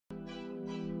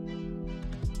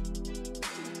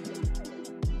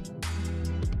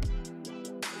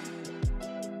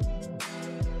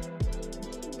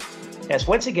Yes,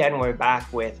 once again, we're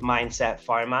back with Mindset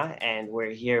Pharma, and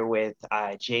we're here with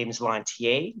James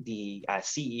Lanthier, the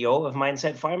CEO of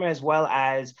Mindset Pharma, as well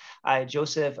as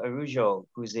Joseph Araujo,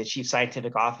 who's the Chief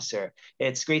Scientific Officer.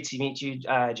 It's great to meet you,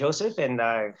 Joseph, and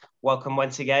welcome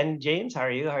once again, James. How are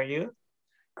you? How are you?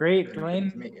 Great,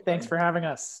 Dwayne. Thanks for having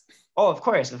us. Oh, of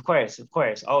course,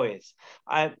 always.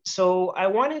 So I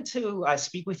wanted to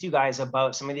speak with you guys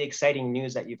about some of the exciting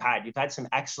news that you've had. You've had some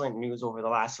excellent news over the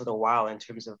last little while in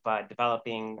terms of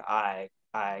developing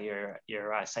your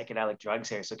psychedelic drugs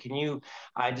here. So can you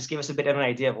just give us a bit of an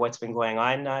idea of what's been going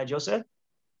on, Joseph?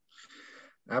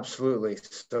 Absolutely.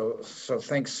 So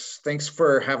thanks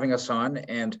for having us on.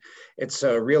 And it's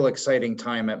a real exciting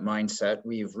time at Mindset.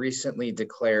 We've recently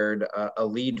declared a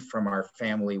lead from our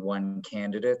Family 1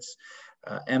 candidates,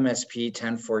 MSP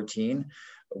 1014.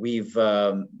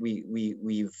 The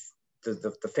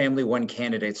Family 1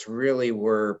 candidates really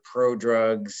were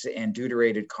prodrugs and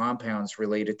deuterated compounds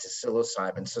related to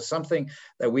psilocybin. So something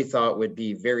that we thought would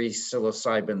be very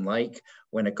psilocybin-like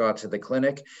when it got to the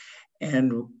clinic.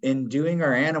 And in doing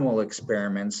our animal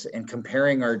experiments and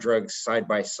comparing our drugs side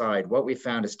by side, what we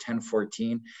found is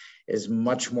 1014 is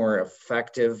much more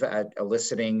effective at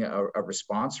eliciting a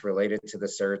response related to the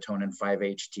serotonin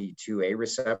 5-HT2A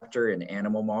receptor in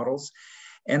animal models,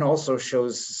 and also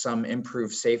shows some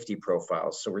improved safety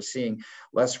profiles. So we're seeing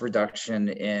less reduction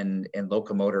in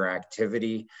locomotor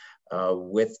activity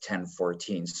with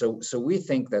 1014. So we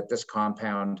think that this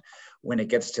compound, when it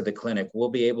gets to the clinic, will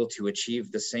be able to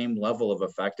achieve the same level of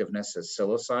effectiveness as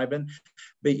psilocybin,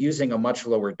 but using a much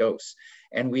lower dose.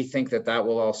 And we think that that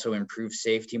will also improve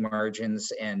safety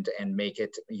margins and make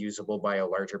it usable by a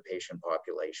larger patient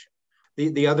population.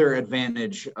 The other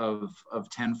advantage of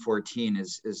 1014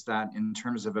 is that in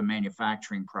terms of a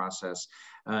manufacturing process,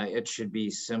 it should be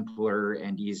simpler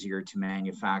and easier to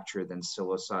manufacture than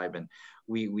psilocybin.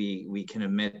 We can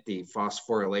omit the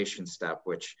phosphorylation step,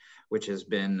 which has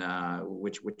been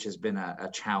a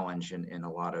challenge in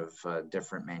a lot of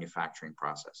different manufacturing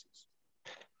processes.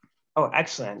 Oh,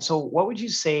 excellent. So what would you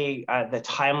say the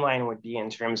timeline would be in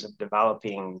terms of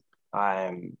developing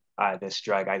this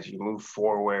drug as you move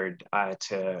forward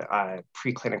to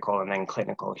preclinical and then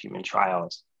clinical human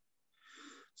trials?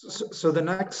 So the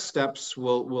next steps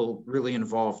will really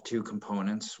involve two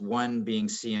components, one being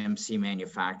CMC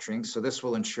manufacturing. So this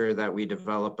will ensure that we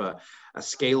develop a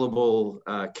scalable,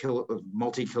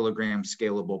 multi-kilogram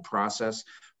scalable process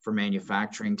for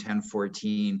manufacturing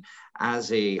 1014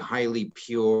 as a highly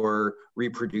pure,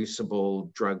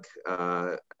 reproducible drug,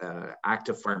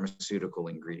 active pharmaceutical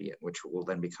ingredient, which will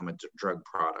then become a drug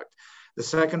product. The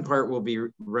second part will be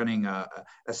running a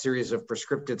series of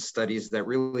prescriptive studies that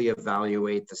really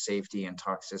evaluate the safety and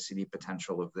toxicity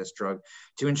potential of this drug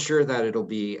to ensure that it'll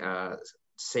be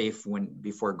safe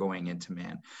before going into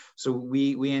man. So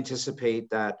we anticipate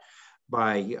that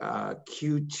by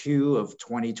Q2 of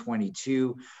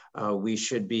 2022, we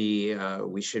should be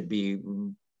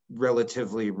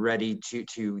relatively ready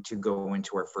to go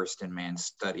into our first in-man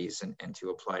studies and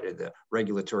to apply to the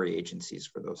regulatory agencies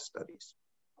for those studies.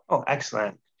 Oh,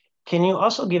 excellent. Can you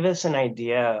also give us an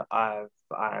idea of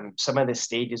some of the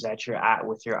stages that you're at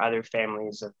with your other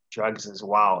families of drugs as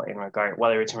well,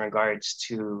 whether it's in regards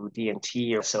to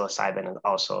DMT or psilocybin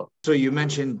also? So you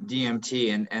mentioned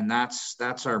DMT, and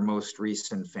that's our most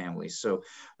recent family. So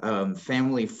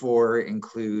family 4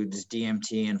 includes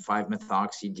DMT and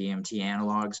 5-methoxy-DMT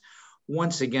analogs.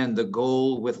 Once again, the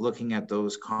goal with looking at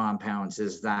those compounds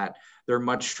is that they're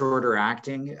much shorter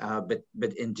acting,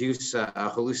 but induce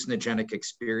a hallucinogenic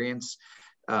experience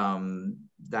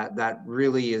that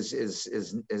really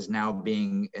is now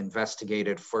being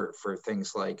investigated for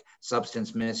things like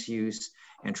substance misuse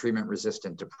and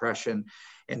treatment-resistant depression.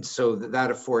 And so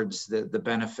that affords the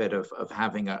benefit of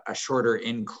having a shorter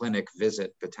in-clinic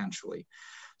visit potentially.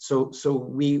 So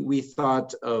we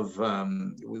thought of,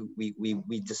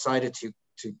 we decided to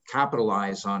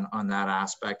capitalize on that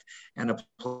aspect and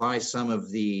apply some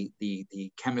of the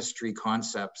chemistry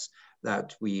concepts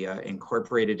that we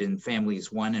incorporated in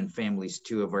families 1 and families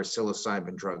 2 of our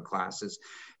psilocybin drug classes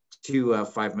to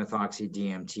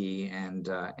 5-methoxy-DMT and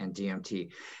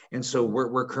DMT. And so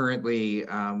we're currently,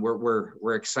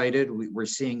 we're excited. We're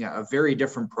seeing a very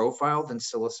different profile than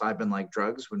psilocybin-like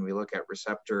drugs when we look at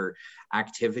receptor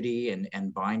activity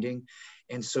and binding.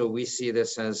 And so we see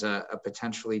this as a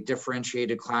potentially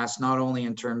differentiated class, not only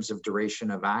in terms of duration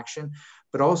of action,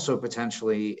 but also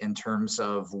potentially in terms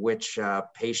of which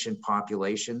patient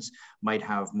populations might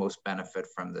have most benefit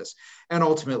from this. And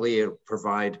ultimately, it'll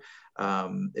provide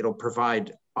it'll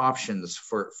provide options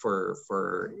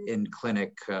for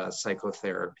in-clinic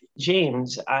psychotherapy.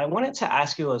 James, I wanted to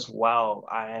ask you as well.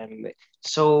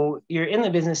 So you're in the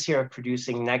business here of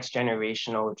producing next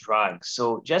generational drugs.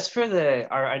 So just for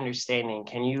our understanding,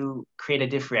 can you create a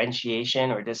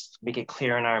differentiation or just make it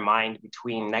clear in our mind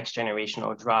between next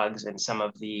generational drugs and some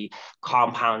of the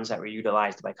compounds that were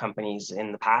utilized by companies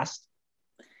in the past?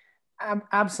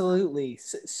 Absolutely.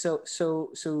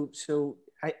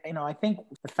 I think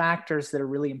the factors that are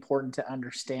really important to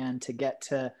understand to get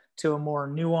to a more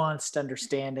nuanced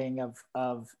understanding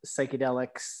of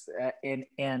psychedelics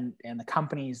and the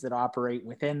companies that operate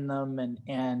within them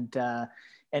and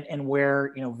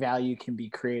where value can be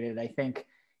created. I think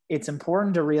it's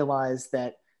important to realize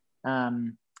that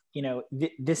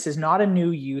this is not a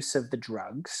new use of the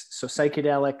drugs. So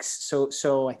psychedelics.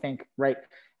 So I think right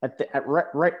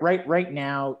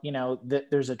now,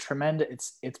 there's a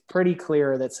tremendous, it's pretty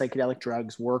clear that psychedelic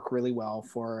drugs work really well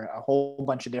for a whole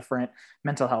bunch of different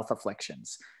mental health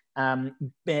afflictions.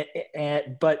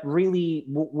 But really,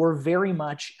 we're very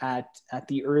much at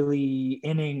the early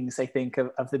innings, I think,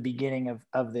 of the beginning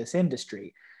of this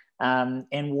industry.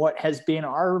 And what has been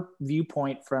our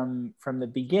viewpoint from the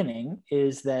beginning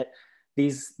is that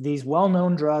these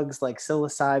well-known drugs like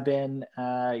psilocybin,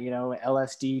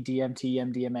 LSD, DMT,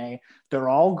 MDMA, they're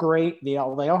all great. They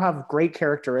all have great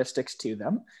characteristics to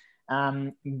them.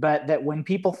 But that when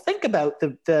people think about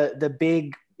the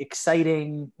big,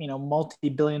 exciting,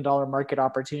 multi-billion-dollar market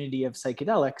opportunity of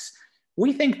psychedelics,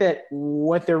 we think that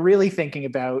what they're really thinking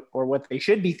about, or what they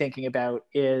should be thinking about,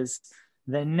 is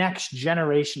the next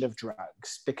generation of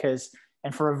drugs.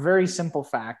 And for a very simple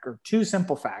fact, or two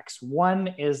simple facts. One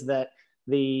is that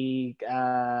the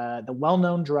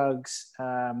well-known drugs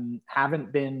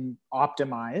haven't been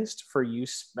optimized for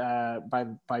use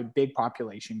by big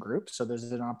population groups. So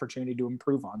there's an opportunity to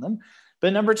improve on them.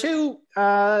 But number two,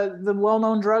 the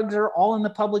well-known drugs are all in the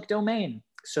public domain.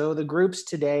 So the groups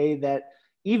today that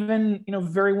even,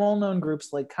 very well-known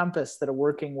groups like Compass that are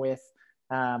working with,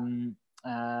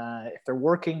 if they're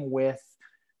working with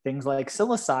things like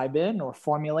psilocybin or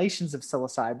formulations of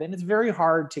psilocybin, it's very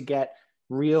hard to get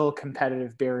real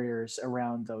competitive barriers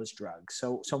around those drugs.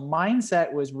 So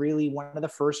Mindset was really one of the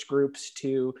first groups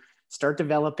to start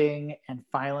developing and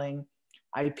filing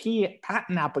IP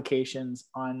patent applications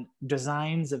on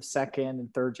designs of second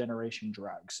and third generation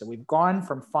drugs. So we've gone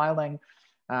from filing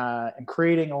and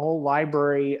creating a whole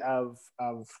library of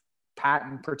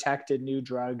patent protected new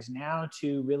drugs now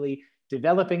to really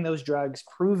developing those drugs,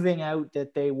 proving out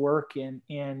that they work in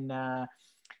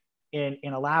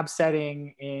a lab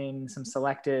setting, in some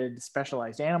selected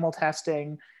specialized animal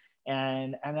testing.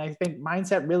 And I think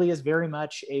Mindset really is very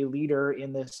much a leader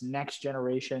in this next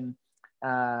generation,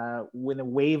 with a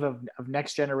wave of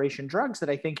next generation drugs that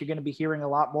I think you're going to be hearing a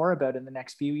lot more about in the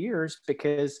next few years,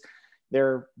 because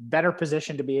they're better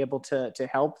positioned to be able to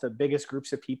help the biggest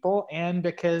groups of people, and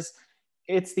because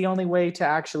it's the only way to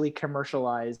actually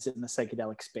commercialize in the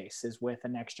psychedelic space is with a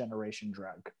next generation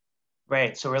drug.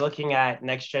 Right. So we're looking at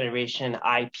next generation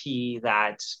IP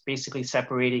that's basically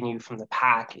separating you from the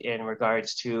pack in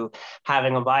regards to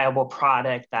having a viable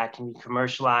product that can be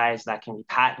commercialized, that can be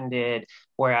patented,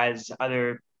 whereas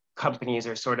other companies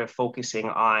are sort of focusing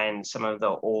on some of the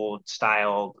old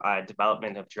style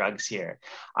development of drugs here.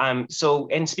 And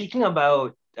speaking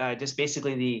about just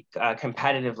basically the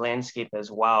competitive landscape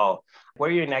as well, what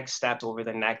are your next steps over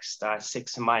the next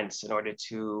 6 months in order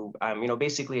to,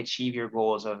 basically achieve your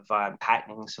goals of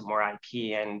patenting some more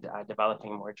IP and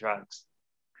developing more drugs?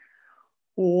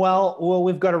 Well,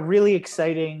 we've got a really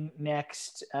exciting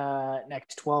next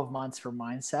 12 months for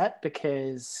Mindset,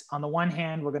 because on the one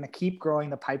hand, we're going to keep growing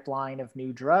the pipeline of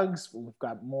new drugs. We've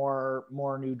got more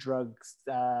new drugs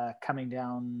coming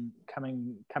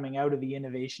out of the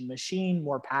innovation machine,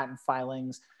 more patent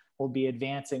filings. We'll be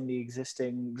advancing the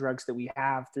existing drugs that we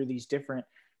have through these different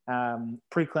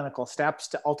preclinical steps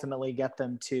to ultimately get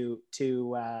them to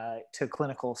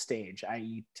clinical stage,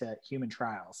 i.e. to human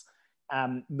trials.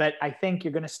 But I think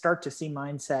you're going to start to see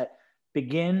Mindset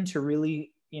begin to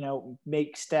really,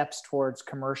 make steps towards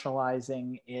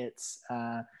commercializing its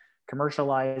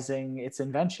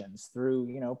inventions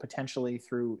through, potentially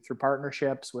through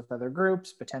partnerships with other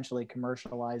groups, potentially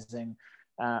commercializing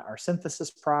our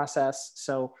synthesis process.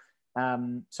 So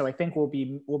I think we'll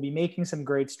be making some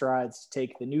great strides to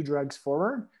take the new drugs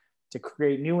forward, to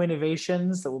create new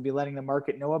innovations that we'll be letting the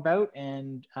market know about,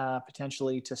 and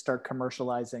potentially to start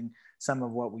commercializing some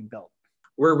of what we built.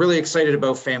 We're really excited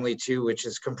about Family 2, which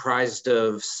is comprised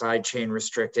of side chain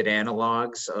restricted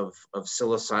analogs of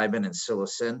psilocybin and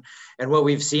psilocin. And what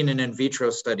we've seen in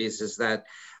vitro studies is that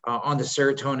on the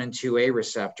serotonin 2A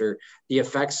receptor, the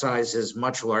effect size is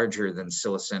much larger than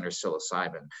psilocin or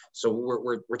psilocybin. So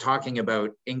we're talking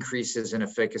about increases in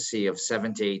efficacy of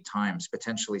 7 to 8 times,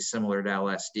 potentially similar to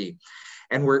LSD.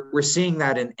 And we're seeing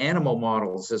that in animal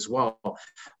models as well,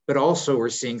 but also we're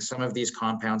seeing some of these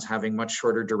compounds having much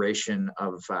shorter duration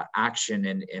of action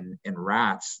in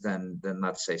rats than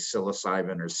let's say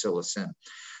psilocybin or psilocin.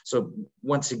 So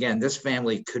once again, this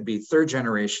family could be 3rd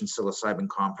generation psilocybin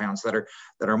compounds that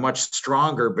are much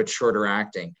stronger but shorter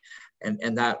acting.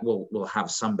 And that will have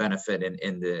some benefit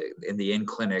in the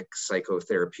in-clinic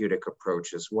psychotherapeutic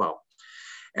approach as well.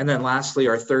 And then lastly,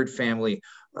 our 3rd family,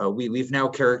 we've now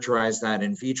characterized that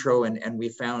in vitro, and we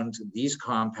found these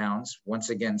compounds, once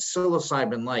again,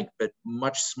 psilocybin-like, but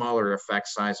much smaller effect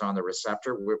size on the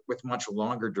receptor with much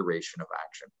longer duration of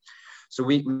action. So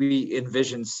we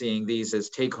envision seeing these as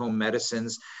take-home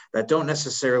medicines that aren't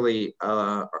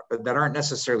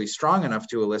necessarily strong enough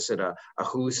to elicit a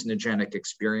hallucinogenic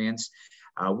experience,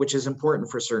 which is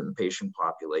important for certain patient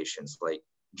populations like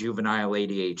juvenile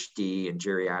ADHD and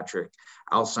geriatric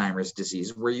Alzheimer's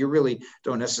disease, where you really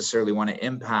don't necessarily want to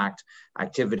impact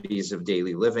activities of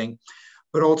daily living,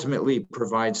 but ultimately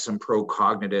provide some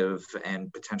pro-cognitive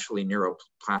and potentially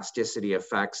neuroplasticity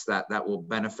effects that will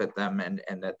benefit them,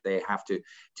 and that they have to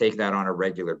take that on a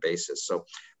regular basis. So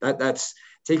that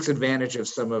takes advantage of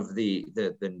some of the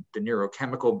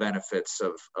neurochemical benefits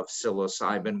of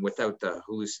psilocybin without the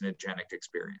hallucinogenic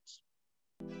experience.